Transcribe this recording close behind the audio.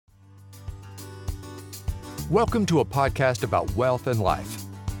Welcome to a podcast about wealth and life.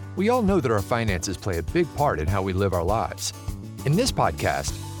 We all know that our finances play a big part in how we live our lives. In this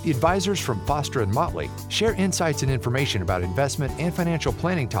podcast, the advisors from Foster & Motley share insights and information about investment and financial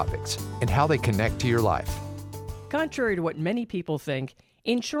planning topics and how they connect to your life. Contrary to what many people think,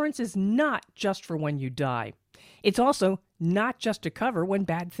 insurance is not just for when you die. It's also not just to cover when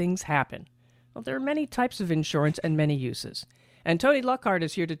bad things happen. Well, there are many types of insurance and many uses. And Tony Lockhart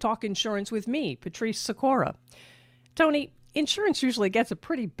is here to talk insurance with me, Patrice Sikora. Tony, insurance usually gets a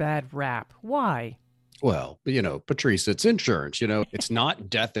pretty bad rap. Why? Well, Patrice, it's insurance. It's not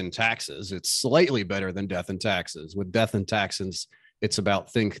death and taxes. It's slightly better than death and taxes. With death and taxes, it's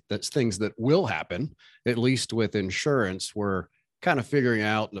about things that will happen. At least with insurance, we're kind of figuring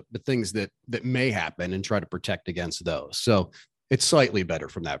out the things that may happen and try to protect against those. So it's slightly better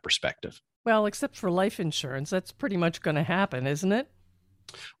from that perspective. Well, except for life insurance, that's pretty much going to happen, isn't it?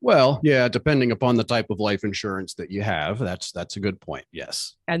 Well, yeah, depending upon the type of life insurance that you have, that's a good point.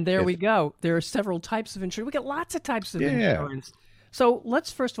 Yes. And there we go. There are several types of insurance. We get lots of types of insurance. So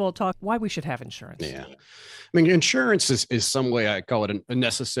let's first of all talk why we should have insurance. Yeah. I mean, insurance is some way I call it a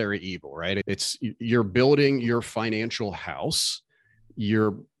necessary evil, right? You're building your financial house.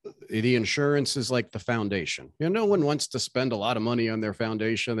 The insurance is like the foundation. No one wants to spend a lot of money on their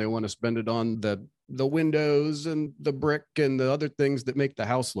foundation. They want to spend it on the windows and the brick and the other things that make the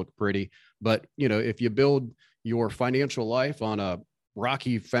house look pretty. But, if you build your financial life on a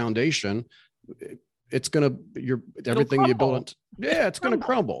rocky foundation, it's going to, everything you build, it's going to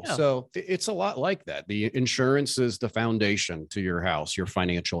crumble. Yeah. So it's a lot like that. The insurance is the foundation to your house, your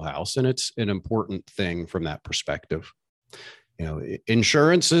financial house. And it's an important thing from that perspective.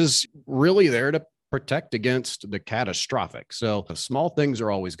 Insurance is really there to protect against the catastrophic. So small things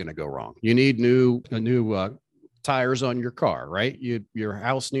are always going to go wrong. You need new tires on your car, right? Your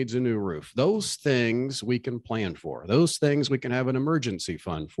house needs a new roof. Those things we can plan for. Those things we can have an emergency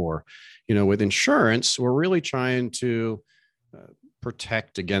fund for. With insurance, we're really trying to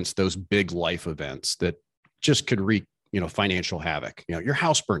protect against those big life events that just could wreak financial havoc. Your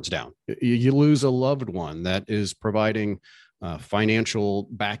house burns down. You lose a loved one that is providing financial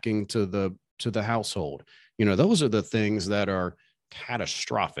backing to the household. Those are the things that are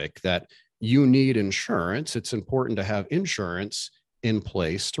catastrophic that you need insurance. It's important to have insurance in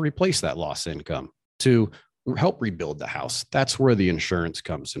place to replace that lost income, to help rebuild the house. That's where the insurance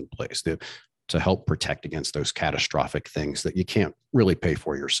comes in place to help protect against those catastrophic things that you can't really pay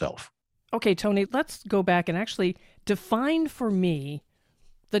for yourself. Okay, Tony, let's go back and actually define for me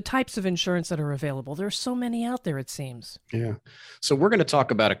the types of insurance that are available. There's so many out there, it seems. Yeah. So we're going to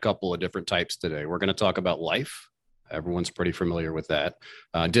talk about a couple of different types today. We're going to talk about life. Everyone's pretty familiar with that.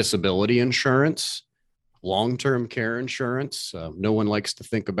 Disability insurance, long-term care insurance. No one likes to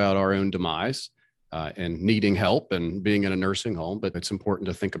think about our own demise and needing help and being in a nursing home, but it's important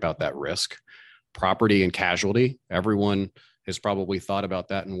to think about that risk. Property and casualty. Everyone has probably thought about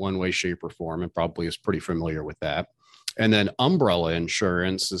that in one way, shape, or form, and probably is pretty familiar with that. And then umbrella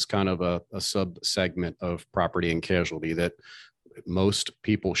insurance is kind of a sub-segment of property and casualty that most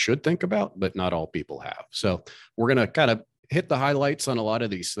people should think about, but not all people have. So we're going to kind of hit the highlights on a lot of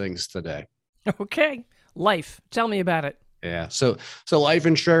these things today. Okay. Life. Tell me about it. Yeah. So life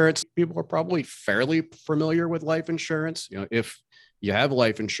insurance, people are probably fairly familiar with life insurance. If you have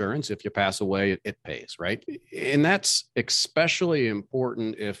life insurance, if you pass away, it pays, right? And that's especially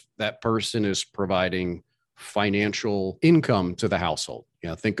important if that person is providing financial income to the household.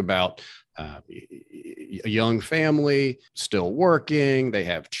 Think about a young family still working, they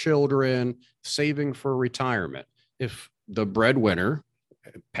have children, saving for retirement. If the breadwinner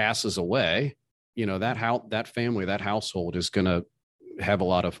passes away, that family, that household is going to have a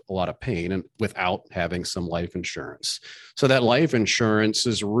lot of pain and without having some life insurance. So that life insurance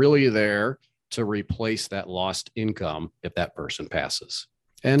is really there to replace that lost income if that person passes.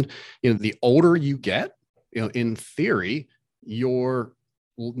 And the older you get, in theory, your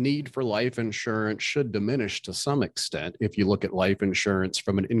need for life insurance should diminish to some extent if you look at life insurance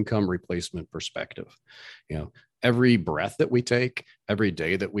from an income replacement perspective. Every breath that we take, every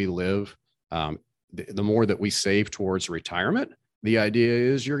day that we live, the more that we save towards retirement, the idea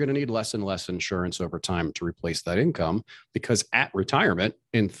is you're going to need less and less insurance over time to replace that income, because at retirement,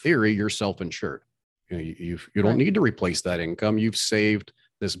 in theory, you're self-insured. You don't need to replace that income. You've saved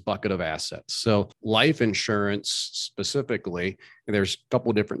this bucket of assets. So life insurance specifically, there's a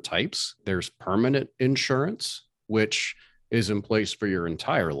couple different types. There's permanent insurance, which is in place for your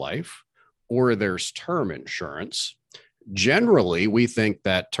entire life, or there's term insurance. Generally, we think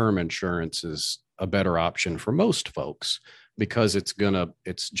that term insurance is a better option for most folks because it's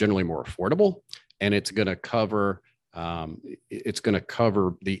generally more affordable and it's going to cover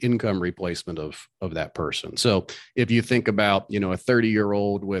the income replacement of that person. So if you think about, a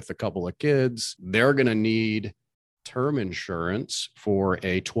 30-year-old with a couple of kids, they're going to need term insurance for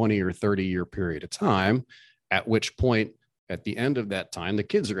a 20 or 30-year period of time, at which point, at the end of that time, the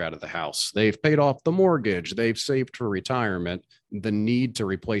kids are out of the house. They've paid off the mortgage. They've saved for retirement. The need to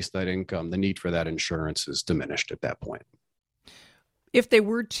replace that income, the need for that insurance is diminished at that point. If they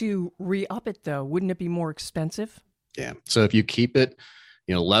were to re-up it, though, wouldn't it be more expensive? Yeah. So if you keep it,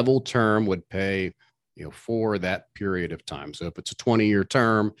 level term would pay, for that period of time. So if it's a 20-year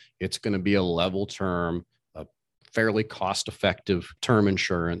term, it's going to be a level term, a fairly cost-effective term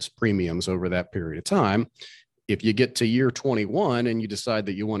insurance premiums over that period of time. If you get to year 21 and you decide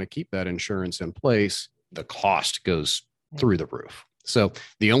that you want to keep that insurance in place, the cost goes through the roof. So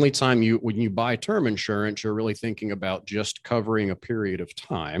the only time when you buy term insurance, you're really thinking about just covering a period of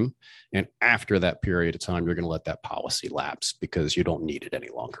time. And after that period of time, you're going to let that policy lapse because you don't need it any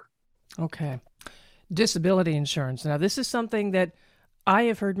longer. Okay. Disability insurance. Now, this is something that I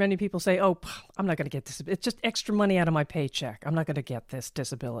have heard many people say, oh, I'm not going to get this. It's just extra money out of my paycheck. I'm not going to get this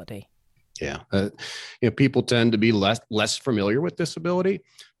disability. Yeah. People tend to be less familiar with disability,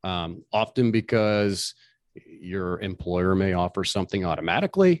 often because your employer may offer something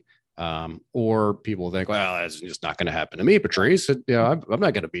automatically, or people think, well, that's just not going to happen to me, Patrice. I'm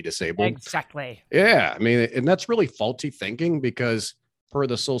not going to be disabled. Exactly. Yeah. I mean, and that's really faulty thinking because per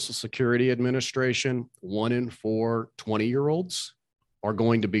the Social Security Administration, 1 in 4 20-year-olds are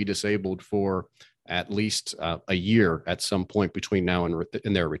going to be disabled for at least a year at some point between now and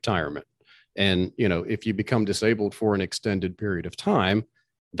in their retirement. And, if you become disabled for an extended period of time,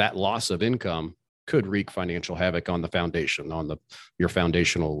 that loss of income could wreak financial havoc on the foundation, on your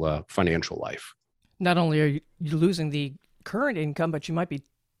foundational financial life. Not only are you losing the current income, but you might be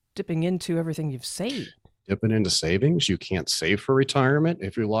dipping into everything you've saved. Dipping into savings. You can't save for retirement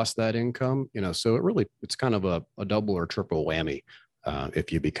if you lost that income, so it's kind of a double or triple whammy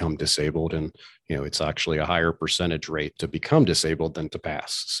if you become disabled. And, it's actually a higher percentage rate to become disabled than to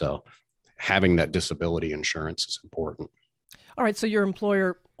pass. So having that disability insurance is important. All right. So your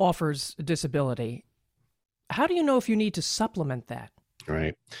employer offers a disability. How do you know if you need to supplement that?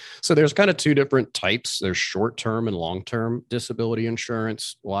 Right. So there's kind of two different types. There's short-term and long-term disability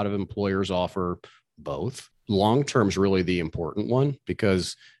insurance. A lot of employers offer both. Long-term is really the important one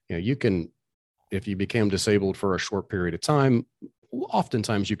because, you can, if you became disabled for a short period of time,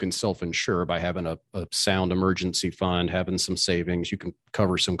 oftentimes you can self-insure by having a sound emergency fund, having some savings. You can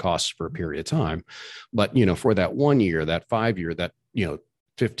cover some costs for a period of time. But, for that 1 year, that 5 year, that,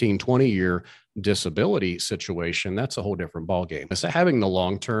 15, 20-year disability situation, that's a whole different ballgame. So having the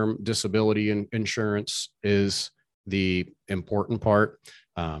long-term disability insurance is the important part.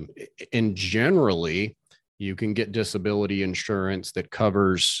 And generally, you can get disability insurance that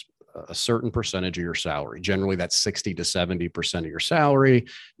covers a certain percentage of your salary. Generally, that's 60 to 70% of your salary.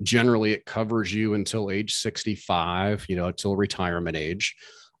 Generally, it covers you until age 65, until retirement age.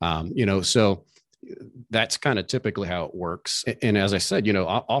 So that's kind of typically how it works. And as I said,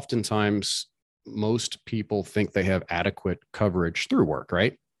 oftentimes most people think they have adequate coverage through work,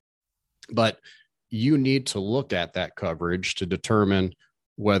 right? But you need to look at that coverage to determine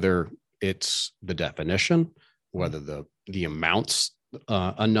whether it's the definition, whether the amounts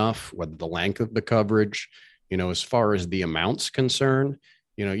enough, whether the length of the coverage, as far as the amounts concerned,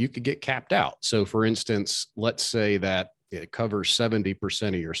 you could get capped out. So for instance, let's say that it covers 70%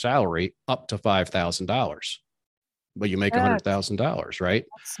 of your salary up to $5,000, but you make $100,000, right?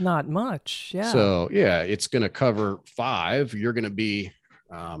 That's not much. Yeah. So yeah, it's going to cover 5. You're going to be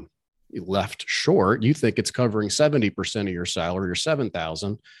left short. You think it's covering 70% of your salary or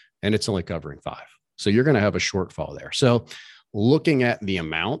 7,000, and it's only covering 5. So you're going to have a shortfall there. So looking at the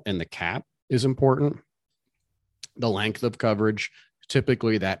amount and the cap is important. The length of coverage,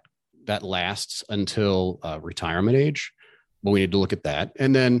 typically that lasts until retirement age, but we need to look at that.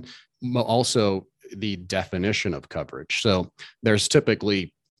 And then also the definition of coverage. So there's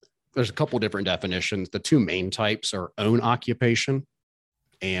a couple different definitions. The two main types are own occupation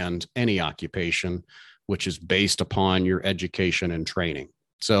and any occupation, which is based upon your education and training.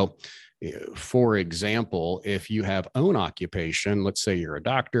 So for example, if you have own occupation, let's say you're a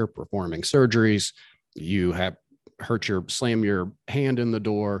doctor performing surgeries, you have slam your hand in the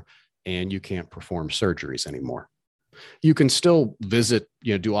door and you can't perform surgeries anymore. You can still visit,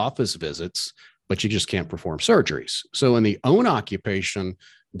 do office visits, but you just can't perform surgeries. So in the own occupation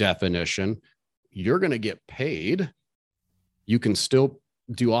definition, you're going to get paid. You can still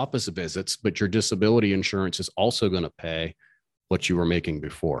do office visits, but your disability insurance is also going to pay what you were making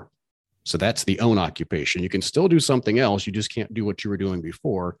before. So that's the own occupation. You can still do something else. You just can't do what you were doing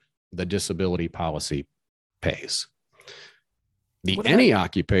before. The disability policy pays. The any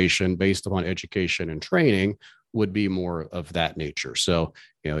occupation based upon education and training would be more of that nature. So,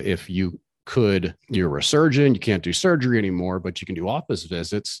 if you're a surgeon, you can't do surgery anymore, but you can do office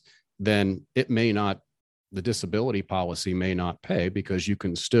visits, then the disability policy may not pay because you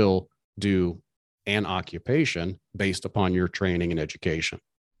can still do an occupation based upon your training and education.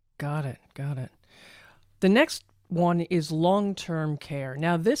 Got it. The next one is long-term care.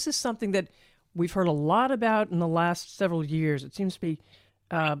 Now, this is something that we've heard a lot about in the last several years. It seems to be,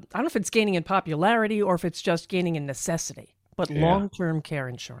 I don't know if it's gaining in popularity or if it's just gaining in necessity, but long-term care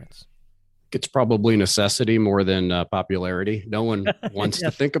insurance. It's probably necessity more than popularity. No one wants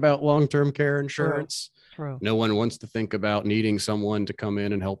to think about long-term care insurance. True. No one wants to think about needing someone to come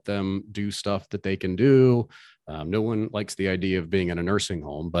in and help them do stuff that they can do. No one likes the idea of being in a nursing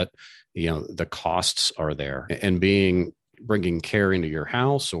home, but the costs are there. And bringing care into your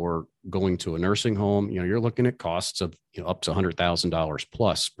house or going to a nursing home, you're looking at costs of up to $100,000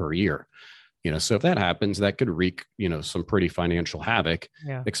 plus per year. So if that happens, that could wreak, some pretty financial havoc,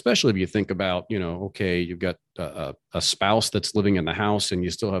 especially if you think about, okay, you've got a spouse that's living in the house and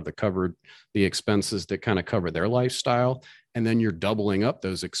you still have the expenses that kind of cover their lifestyle. And then you're doubling up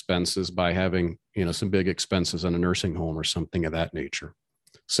those expenses by having, some big expenses in a nursing home or something of that nature.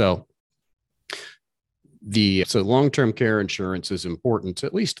 So long-term care insurance is important to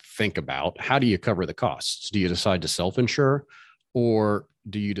at least think about. How do you cover the costs? Do you decide to self-insure, or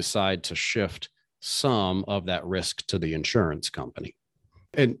do you decide to shift some of that risk to the insurance company?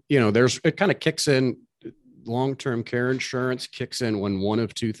 And, it kind of kicks in, long-term care insurance kicks in when one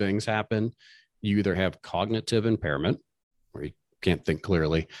of two things happen. You either have cognitive impairment, where you can't think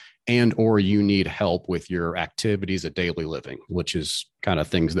clearly, or you need help with your activities of daily living, which is kind of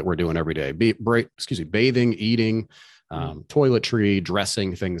things that we're doing every day. Bathing, eating, toiletry,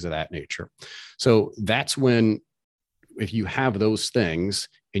 dressing, things of that nature. So that's when, if you have those things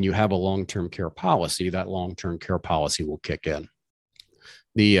and you have a long-term care policy, that long-term care policy will kick in.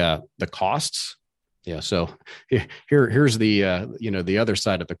 The costs. Yeah. So here's the other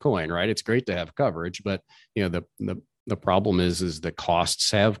side of the coin, right? It's great to have coverage, but the problem is the costs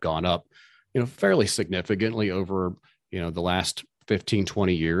have gone up, fairly significantly over, the last 15,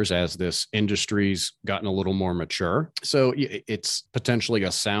 20 years as this industry's gotten a little more mature. So it's potentially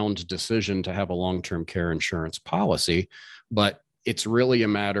a sound decision to have a long-term care insurance policy, but it's really a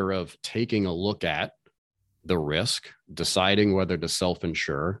matter of taking a look at the risk, deciding whether to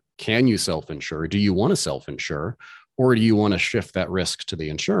self-insure. Can you self-insure? Do you want to self-insure, or do you want to shift that risk to the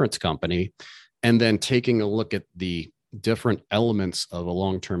insurance company? And then taking a look at the different elements of a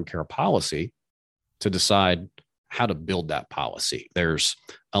long-term care policy to decide how to build that policy. There's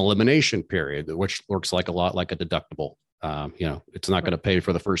elimination period, which looks like a lot like a deductible. It's not going to pay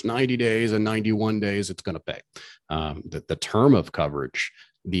for the first 90 days, and 91 days it's going to pay. The term of coverage,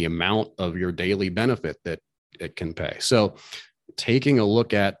 the amount of your daily benefit that it can pay. So taking a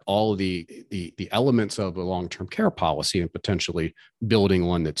look at all the elements of a long-term care policy and potentially building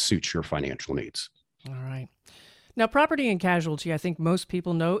one that suits your financial needs. All right. Now, property and casualty, I think most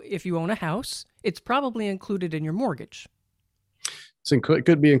people know, if you own a house, it's probably included in your mortgage. It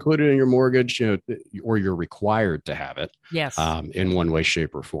could be included in your mortgage, or you're required to have it. Yes. In one way,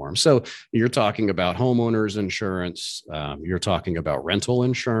 shape, or form. So you're talking about homeowners insurance. You're talking about rental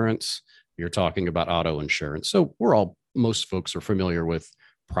insurance. You're talking about auto insurance. So most folks are familiar with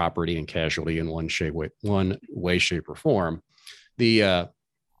property and casualty in one way, shape, or form.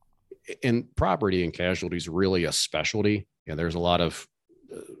 And property and casualty is really a specialty. There's a lot of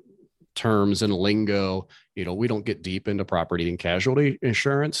terms and lingo. We don't get deep into property and casualty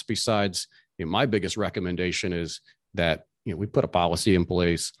insurance. Besides, my biggest recommendation is that we put a policy in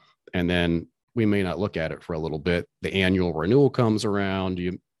place, and then we may not look at it for a little bit. The annual renewal comes around,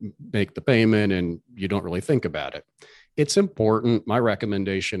 you make the payment, and you don't really think about it. It's important. My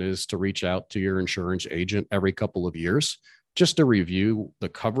recommendation is to reach out to your insurance agent every couple of years, just to review the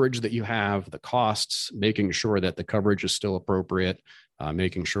coverage that you have, the costs, making sure that the coverage is still appropriate,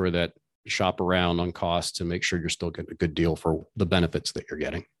 making sure that you shop around on costs and make sure you're still getting a good deal for the benefits that you're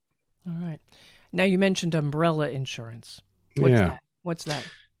getting. All right. Now, you mentioned umbrella insurance. What's that?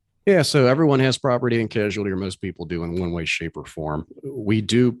 Yeah. So everyone has property and casualty, or most people do, in one way, shape, or form. We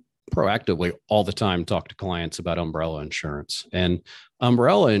do proactively all the time talk to clients about umbrella insurance. And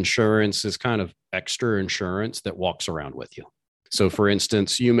umbrella insurance is kind of extra insurance that walks around with you. So for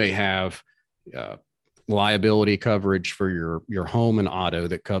instance, you may have liability coverage for your home and auto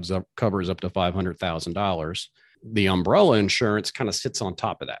that covers up to $500,000. The umbrella insurance kind of sits on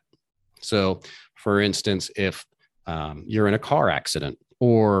top of that. So, for instance, if you're in a car accident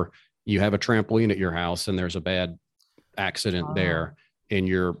or you have a trampoline at your house and there's a bad accident there and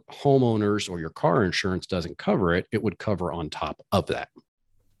your homeowners or your car insurance doesn't cover it, it would cover on top of that.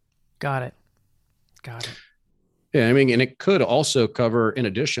 Got it. Yeah, I mean, and it could also cover, in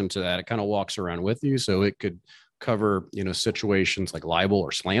addition to that, it kind of walks around with you. So it could cover, situations like libel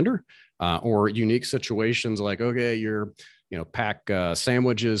or slander, or unique situations like, okay, you're, pack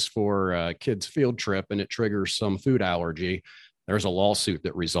sandwiches for a kid's field trip and it triggers some food allergy. There's a lawsuit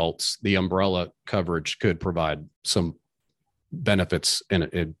that results. The umbrella coverage could provide some benefits in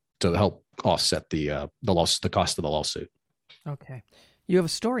it to help offset the cost of the lawsuit. Okay. You have a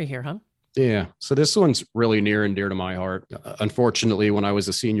story here, huh? Yeah. So this one's really near and dear to my heart. Unfortunately, when I was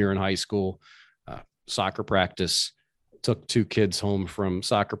a senior in high school, soccer practice, took 2 kids home from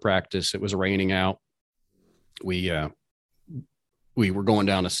soccer practice. It was raining out. We were going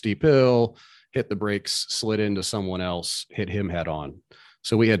down a steep hill, hit the brakes, slid into someone else, hit him head on.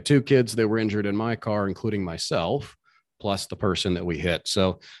 So we had 2 kids that were injured in my car, including myself, plus the person that we hit.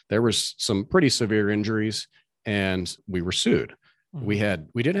 So there was some pretty severe injuries and we were sued. We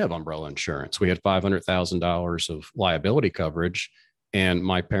didn't have umbrella insurance. We had $500,000 of liability coverage. And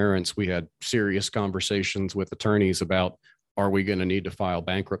my parents, we had serious conversations with attorneys about, are we going to need to file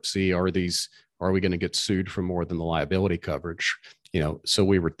bankruptcy? Are we going to get sued for more than the liability coverage? So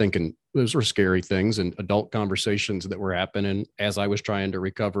we were thinking those were scary things and adult conversations that were happening as I was trying to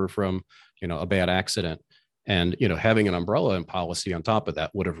recover from, a bad accident. And, having an umbrella and policy on top of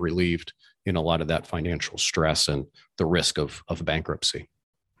that would have relieved, a lot of that financial stress and the risk of bankruptcy.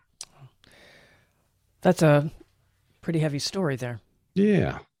 That's a pretty heavy story there.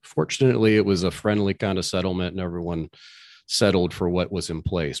 Yeah. Fortunately, it was a friendly kind of settlement and everyone settled for what was in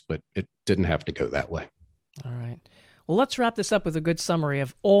place, but it didn't have to go that way. All right. Well, let's wrap this up with a good summary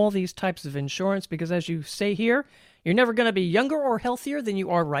of all these types of insurance, because as you say here, you're never going to be younger or healthier than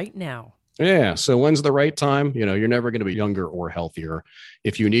you are right now. Yeah. So when's the right time? You're never going to be younger or healthier.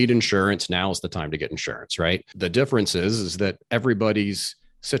 If you need insurance, now is the time to get insurance, right? The difference is that everybody's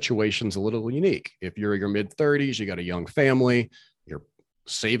situation's a little unique. If you're in your mid-30s, you got a young family, you're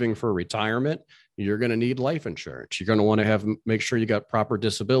saving for retirement, you're going to need life insurance. You're going to want to make sure you got proper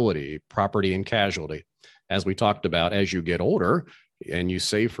disability, property and casualty. As we talked about, as you get older and you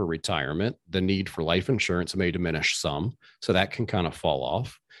save for retirement, the need for life insurance may diminish some. So that can kind of fall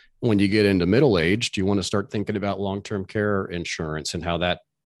off. When you get into middle age, do you want to start thinking about long-term care insurance and how that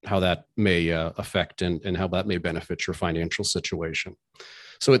may affect and how that may benefit your financial situation?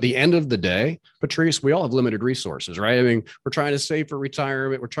 So at the end of the day, Patrice, we all have limited resources, right? I mean, we're trying to save for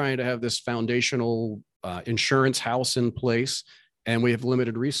retirement. We're trying to have this foundational insurance house in place, and we have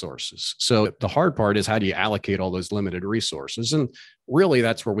limited resources. So the hard part is, how do you allocate all those limited resources? And really,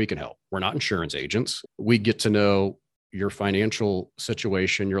 that's where we can help. We're not insurance agents. We get to know your financial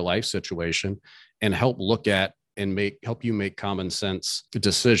situation, your life situation, and help look at and help you make common sense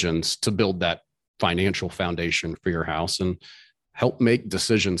decisions to build that financial foundation for your house and help make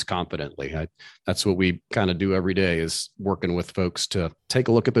decisions confidently. That's what we kind of do every day, is working with folks to take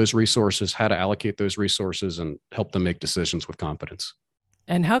a look at those resources, how to allocate those resources, and help them make decisions with confidence.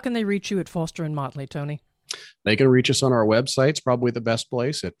 And how can they reach you at Foster & Motley, Tony? They can reach us on our website. It's probably the best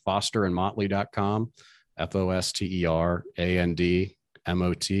place, at fosterandmotley.com.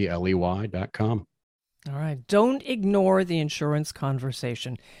 FOSTERANDMOTLEY.com. All right. Don't ignore the insurance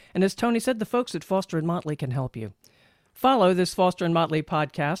conversation. And as Tony said, the folks at Foster & Motley can help you. Follow this Foster & Motley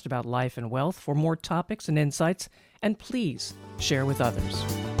podcast about life and wealth for more topics and insights, and please share with others.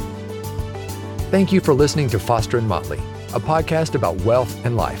 Thank you for listening to Foster & Motley, a podcast about wealth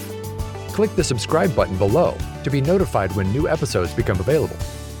and life. Click the subscribe button below to be notified when new episodes become available.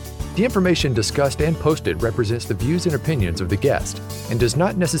 The information discussed and posted represents the views and opinions of the guest and does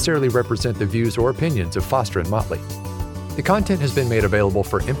not necessarily represent the views or opinions of Foster & Motley. The content has been made available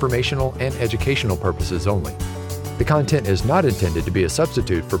for informational and educational purposes only. The content is not intended to be a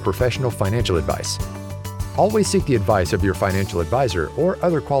substitute for professional financial advice. Always seek the advice of your financial advisor or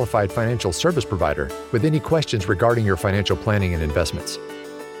other qualified financial service provider with any questions regarding your financial planning and investments.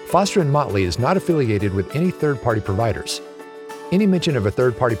 Foster & Motley is not affiliated with any third-party providers. Any mention of a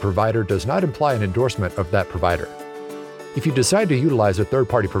third-party provider does not imply an endorsement of that provider. If you decide to utilize a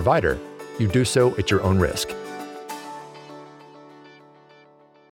third-party provider, you do so at your own risk.